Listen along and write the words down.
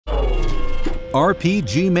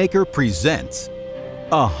RPG Maker presents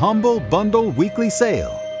a Humble Bundle weekly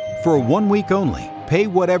sale. For 1 week only, pay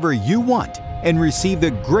whatever you want and receive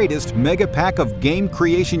the greatest mega pack of game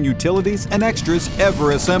creation utilities and extras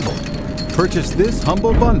ever assembled. Purchase this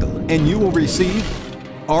Humble Bundle and you will receive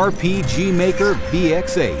RPG Maker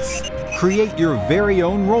BX Ace. Create your very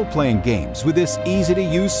own role-playing games with this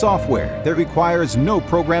easy-to-use software that requires no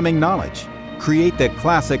programming knowledge. Create the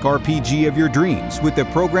classic RPG of your dreams with the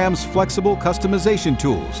program's flexible customization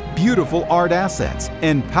tools, beautiful art assets,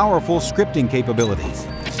 and powerful scripting capabilities.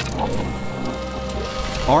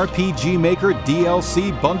 RPG Maker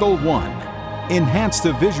DLC Bundle 1. Enhance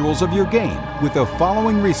the visuals of your game with the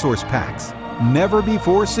following resource packs: Never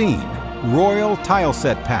Before Seen, Royal Tile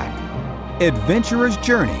Set Pack, Adventurer's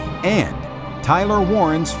Journey, and Tyler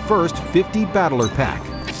Warren's First 50 Battler Pack.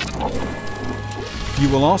 You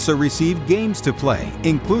will also receive games to play,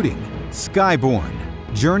 including Skyborn.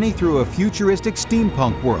 Journey through a futuristic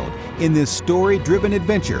steampunk world in this story-driven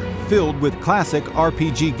adventure filled with classic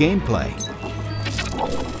RPG gameplay.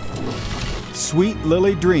 Sweet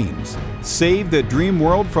Lily Dreams. Save the dream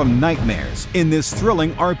world from nightmares in this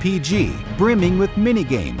thrilling RPG, brimming with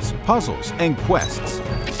minigames, puzzles, and quests.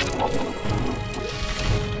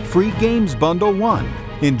 Free Games Bundle 1.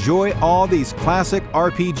 Enjoy all these classic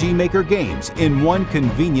RPG Maker games in one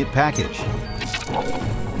convenient package.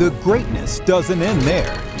 The greatness doesn't end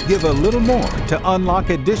there. Give a little more to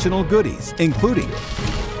unlock additional goodies, including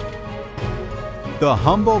the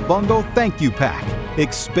Humble Bundle Thank You Pack.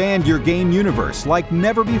 Expand your game universe like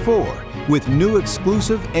never before with new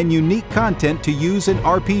exclusive and unique content to use in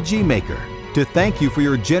RPG Maker. To thank you for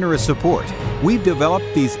your generous support, we've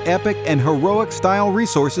developed these epic and heroic style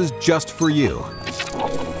resources just for you.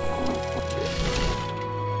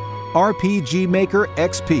 RPG Maker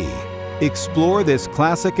XP. Explore this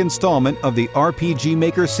classic installment of the RPG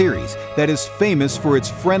Maker series that is famous for its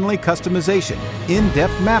friendly customization,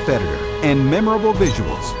 in-depth map editor, and memorable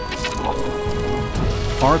visuals.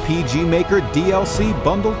 RPG Maker DLC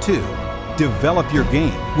Bundle 2. Develop your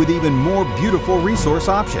game with even more beautiful resource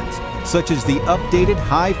options, such as the updated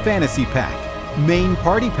High Fantasy Pack, Main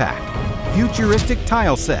Party Pack, Futuristic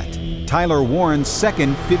Tile Set, Tyler Warren's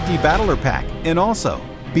second 50 Battler Pack, and also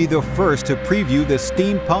be the first to preview the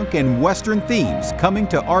steampunk and western themes coming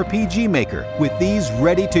to RPG Maker with these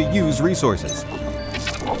ready-to-use resources.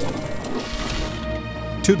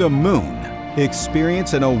 To the Moon.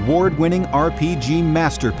 Experience an award-winning RPG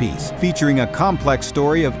masterpiece featuring a complex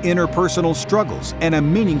story of interpersonal struggles and a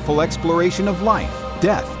meaningful exploration of life,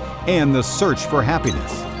 death, and the search for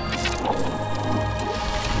happiness.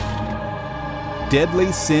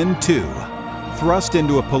 Deadly Sin 2. Thrust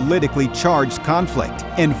into a politically charged conflict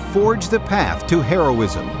and forge the path to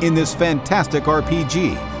heroism in this fantastic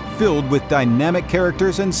RPG filled with dynamic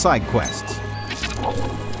characters and side quests.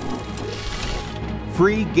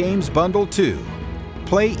 Free Games Bundle 2.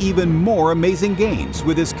 Play even more amazing games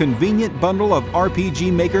with this convenient bundle of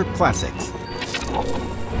RPG Maker classics.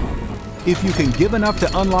 If you can give enough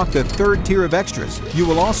to unlock the third tier of extras, you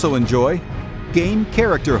will also enjoy Game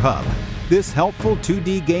Character Hub. This helpful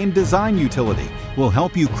 2D game design utility will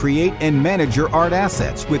help you create and manage your art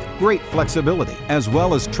assets with great flexibility, as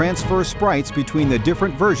well as transfer sprites between the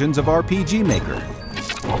different versions of RPG Maker.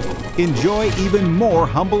 Enjoy even more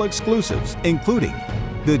Humble exclusives, including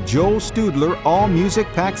the Joel Studler All Music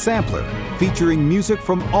Pack Sampler, featuring music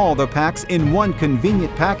from all the packs in one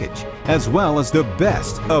convenient package, as well as the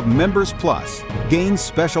best of Members Plus. Gain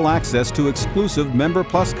special access to exclusive Member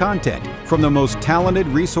Plus content from the most talented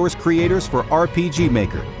resource creators for RPG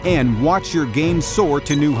Maker, and watch your game soar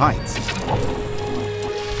to new heights.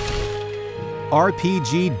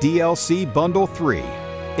 RPG DLC Bundle 3.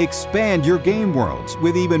 Expand your game worlds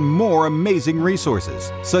with even more amazing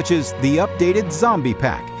resources, such as the updated Zombie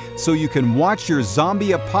Pack, so you can watch your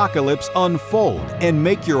zombie apocalypse unfold and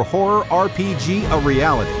make your horror RPG a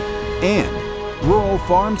reality. And Rural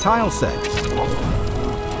Farm Tile Set.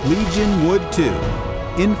 Legionwood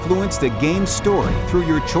 2. Influence the game's story through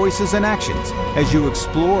your choices and actions as you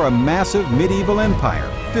explore a massive medieval empire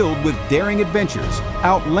filled with daring adventures,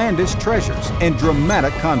 outlandish treasures, and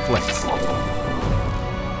dramatic conflicts.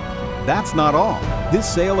 That's not all.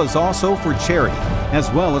 This sale is also for charity, as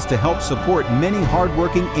well as to help support many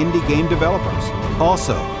hardworking indie game developers.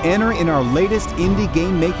 Also, enter in our latest indie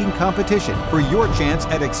game making competition for your chance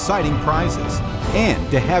at exciting prizes, and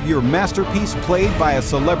to have your masterpiece played by a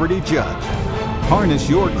celebrity judge. Harness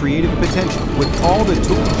your creative potential with all the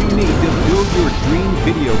tools you need to build your dream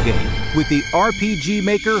video game with the RPG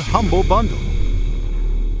Maker Humble Bundle.